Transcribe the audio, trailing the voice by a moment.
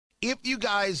If you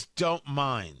guys don't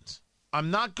mind, I'm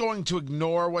not going to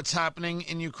ignore what's happening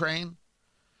in Ukraine,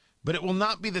 but it will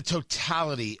not be the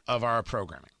totality of our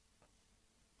programming.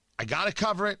 I got to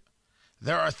cover it.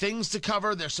 There are things to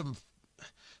cover. There's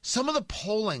some of the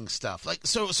polling stuff. Like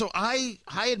so I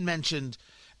had mentioned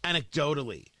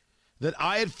anecdotally that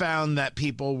I had found that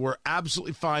people were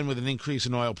absolutely fine with an increase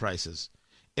in oil prices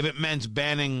if it meant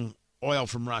banning oil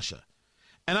from Russia.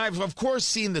 And I've, of course,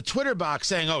 seen the Twitter box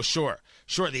saying, oh, sure,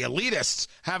 the elitists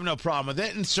have no problem with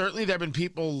it. And certainly there have been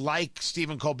people like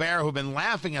Stephen Colbert who have been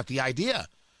laughing at the idea.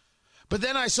 But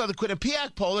then I saw the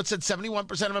Quinnipiac poll that said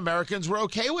 71% of Americans were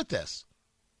okay with this.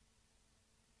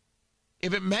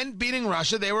 If it meant beating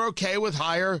Russia, they were okay with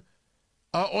higher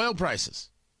oil prices,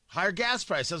 higher gas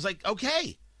prices. I was like,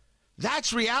 okay.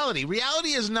 That's reality.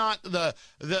 Reality is not the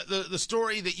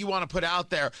story that you want to put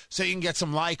out there so you can get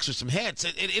some likes or some hits.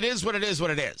 It is what it is, what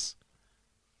it is.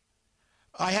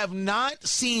 I have not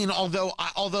seen, although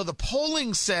the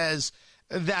polling says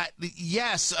that,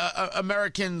 yes,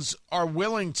 Americans are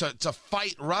willing to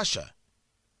fight Russia.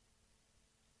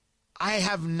 I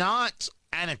have not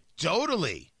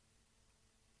anecdotally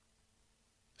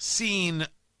seen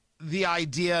the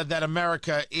idea that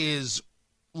America is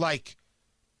like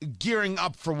gearing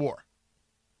up for war.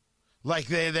 Like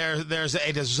there's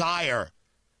a desire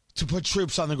to put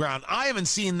troops on the ground. I haven't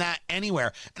seen that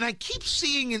anywhere. And I keep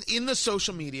seeing in the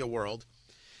social media world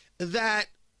that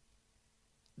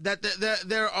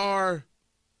there are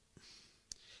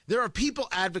people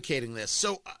advocating this.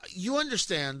 So you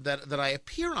understand that I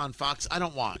appear on Fox. I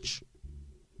don't watch.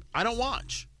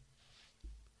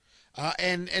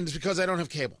 And it's because I don't have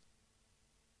cable.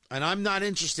 And I'm not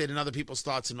interested in other people's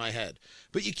thoughts in my head.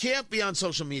 But you can't be on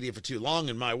social media for too long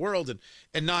in my world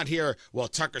and not hear, well,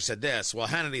 Tucker said this, well,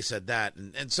 Hannity said that.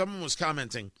 And someone was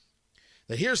commenting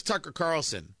that here's Tucker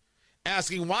Carlson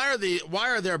asking, why are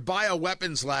there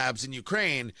bioweapons labs in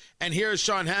Ukraine? And here's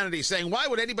Sean Hannity saying, why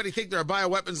would anybody think there are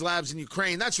bioweapons labs in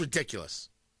Ukraine? That's ridiculous.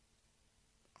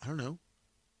 I don't know.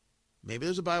 Maybe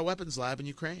there's a bioweapons lab in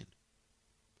Ukraine.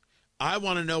 I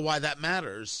want to know why that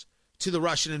matters to the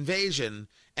Russian invasion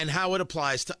and how it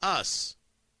applies to us.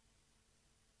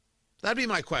 That'd be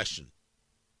my question.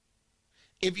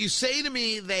 If you say to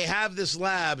me they have this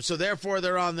lab, so therefore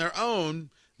they're on their own,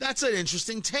 that's an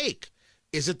interesting take.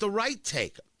 Is it the right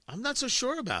take? I'm not so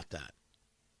sure about that.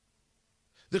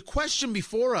 The question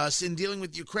before us in dealing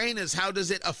with Ukraine is, how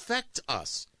does it affect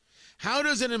us? How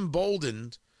does an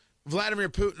emboldened Vladimir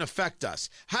Putin affect us?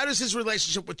 How does his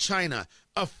relationship with China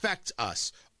affect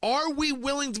us? Are we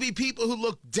willing to be people who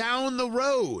look down the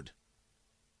road?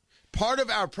 Part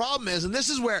of our problem is, and this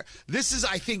is,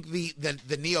 I think, the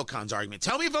neocons argument.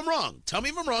 Tell me if I'm wrong.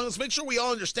 Let's make sure we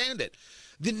all understand it.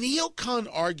 The neocon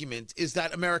argument is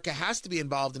that America has to be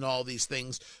involved in all these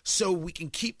things so we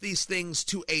can keep these things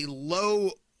to a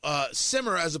low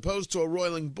simmer as opposed to a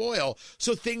roiling boil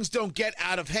so things don't get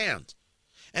out of hand.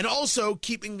 And also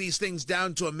keeping these things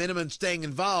down to a minimum, staying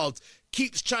involved,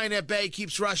 keeps China at bay,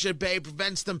 keeps Russia at bay,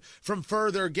 prevents them from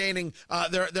further gaining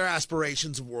their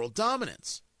aspirations of world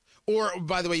dominance. Or,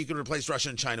 by the way, you could replace Russia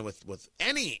and China with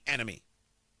any enemy.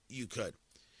 You could.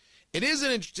 It is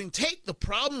an interesting take. The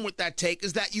problem with that take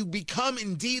is that you become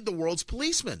indeed the world's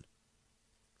policeman.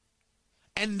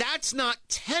 And that's not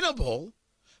tenable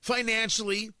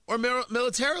financially or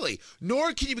militarily,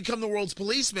 nor can you become the world's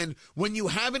policeman when you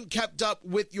haven't kept up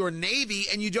with your Navy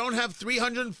and you don't have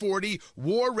 340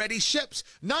 war-ready ships.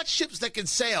 Not ships that can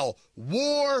sail,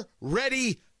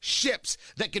 war-ready ships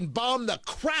that can bomb the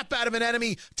crap out of an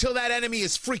enemy till that enemy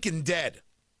is freaking dead.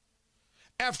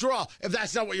 After all, if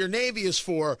that's not what your Navy is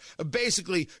for,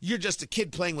 basically, you're just a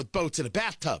kid playing with boats in a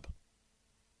bathtub.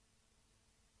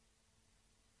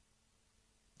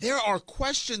 There are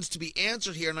questions to be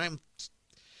answered here, and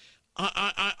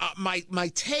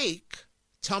my take,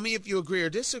 tell me if you agree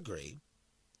or disagree,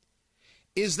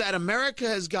 is that America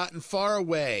has gotten far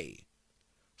away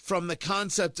from the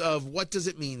concept of what does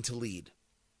it mean to lead.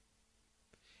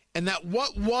 And that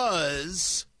what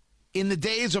was, in the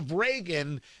days of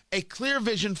Reagan, a clear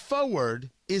vision forward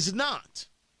is not.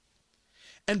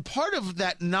 And part of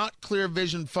that not clear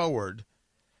vision forward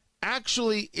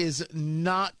actually is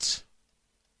not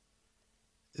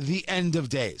the end of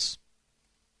days.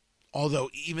 Although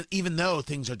even though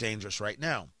things are dangerous right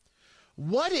now.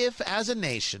 What if, as a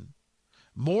nation,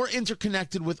 more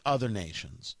interconnected with other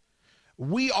nations,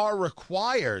 we are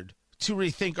required to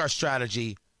rethink our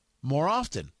strategy more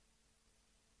often?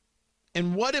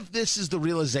 And what if this is the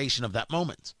realization of that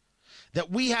moment?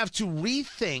 That we have to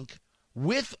rethink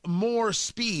with more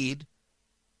speed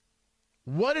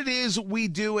what it is we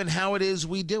do and how it is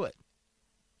we do it.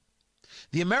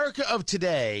 The America of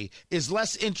today is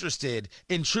less interested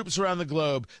in troops around the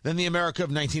globe than the America of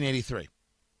 1983.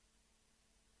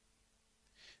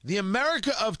 The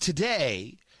America of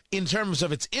today, in terms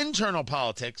of its internal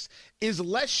politics, is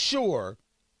less sure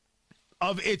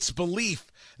of its belief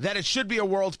that it should be a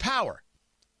world power.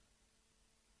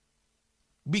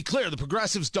 Be clear, the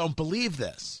progressives don't believe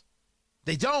this.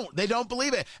 They don't. They don't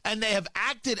believe it. And they have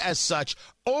acted as such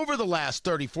over the last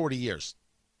 30, 40 years.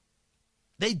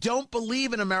 They don't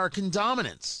believe in American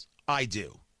dominance. I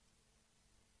do.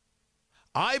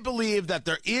 I believe that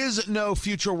there is no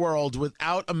future world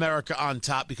without America on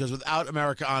top, because without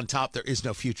America on top, there is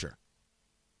no future.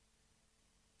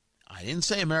 I didn't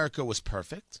say America was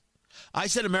perfect. I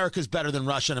said America's better than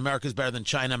Russia, and America's better than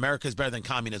China, America's better than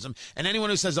communism, and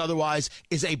anyone who says otherwise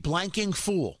is a blanking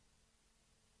fool.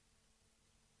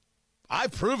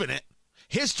 I've proven it.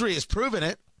 History has proven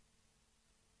it.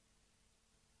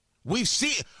 We've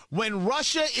seen when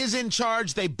Russia is in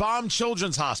charge, they bomb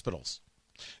children's hospitals.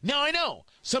 Now, I know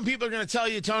some people are going to tell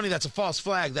you, Tony, that's a false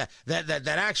flag, that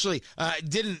actually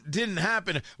didn't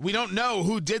happen. We don't know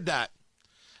who did that.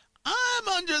 I'm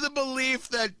under the belief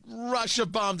that Russia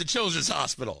bombed the children's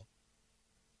hospital.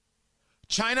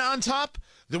 China on top,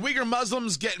 the Uyghur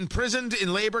Muslims get imprisoned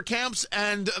in labor camps,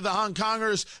 and the Hong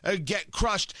Kongers get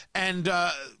crushed, and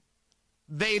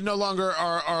they no longer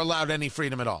are allowed any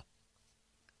freedom at all.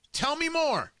 Tell me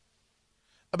more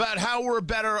about how we're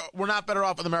not better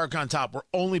off with America on top. We're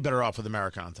only better off with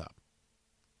America on top.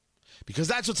 Because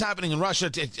that's what's happening in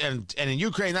Russia and in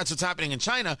Ukraine. That's what's happening in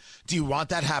China. Do you want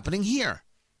that happening here?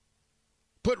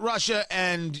 Put Russia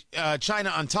and China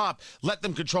on top. Let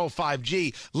them control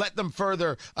 5G. Let them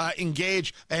further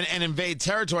engage and invade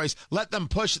territories. Let them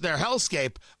push their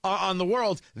hellscape on the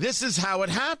world. This is how it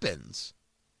happens.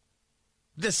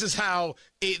 This is how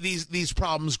these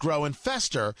problems grow and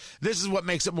fester. This is what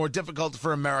makes it more difficult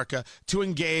for America to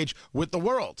engage with the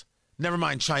world. Never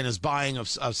mind China's buying of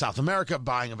South America,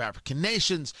 buying of African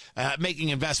nations, making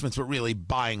investments, but really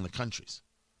buying the countries.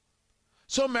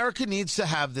 So America needs to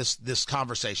have this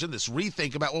conversation, this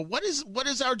rethink about, well, what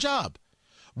is our job?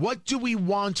 What do we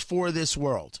want for this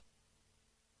world?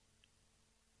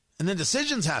 And then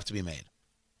decisions have to be made.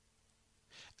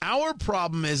 Our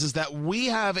problem is that we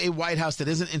have a White House that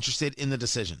isn't interested in the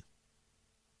decision.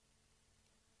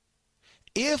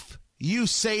 If you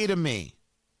say to me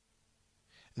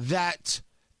that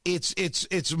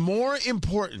it's more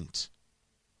important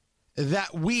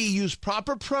that we use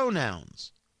proper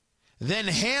pronouns than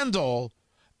handle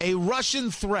a Russian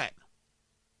threat,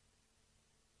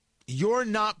 you're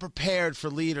not prepared for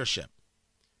leadership.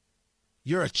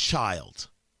 You're a child.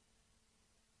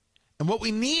 And what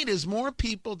we need is more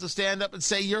people to stand up and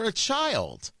say, you're a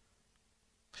child.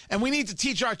 And we need to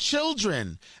teach our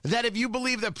children that if you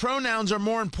believe that pronouns are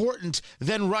more important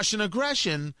than Russian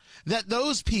aggression, that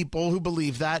those people who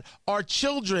believe that are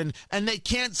children and they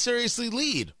can't seriously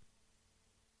lead.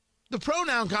 The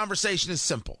pronoun conversation is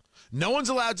simple. No one's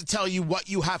allowed to tell you what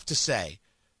you have to say.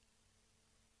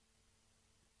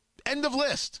 End of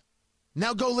list.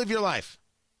 Now go live your life.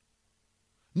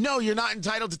 No, you're not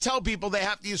entitled to tell people they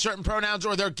have to use certain pronouns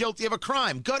or they're guilty of a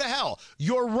crime. Go to hell.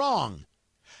 You're wrong.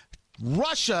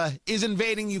 Russia is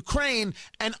invading Ukraine,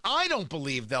 and I don't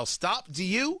believe they'll stop. Do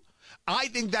you? I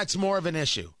think that's more of an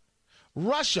issue.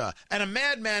 Russia and a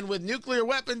madman with nuclear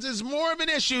weapons is more of an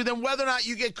issue than whether or not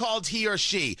you get called he or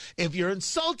she. If you're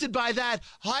insulted by that,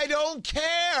 I don't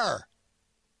care.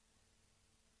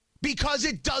 Because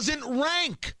it doesn't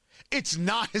rank. It's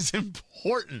not as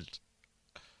important.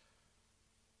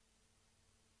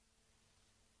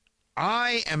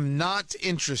 I am not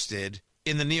interested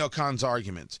in the neocons'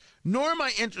 arguments, nor am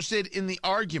I interested in the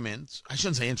arguments. I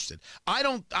shouldn't say interested. I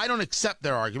don't accept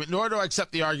their argument, nor do I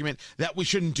accept the argument that we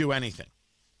shouldn't do anything.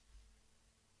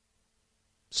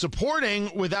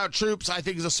 Supporting without troops, I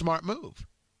think, is a smart move.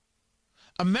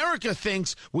 America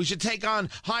thinks we should take on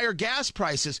higher gas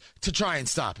prices to try and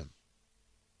stop him.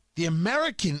 The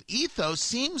American ethos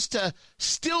seems to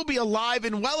still be alive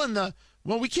and well in the,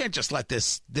 well, we can't just let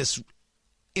this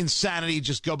insanity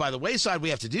just go by the wayside. We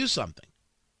have to do something.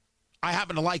 I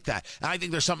happen to like that. And I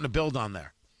think there's something to build on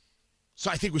there.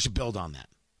 So I think we should build on that.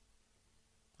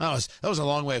 That was a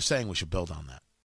long way of saying we should build on that.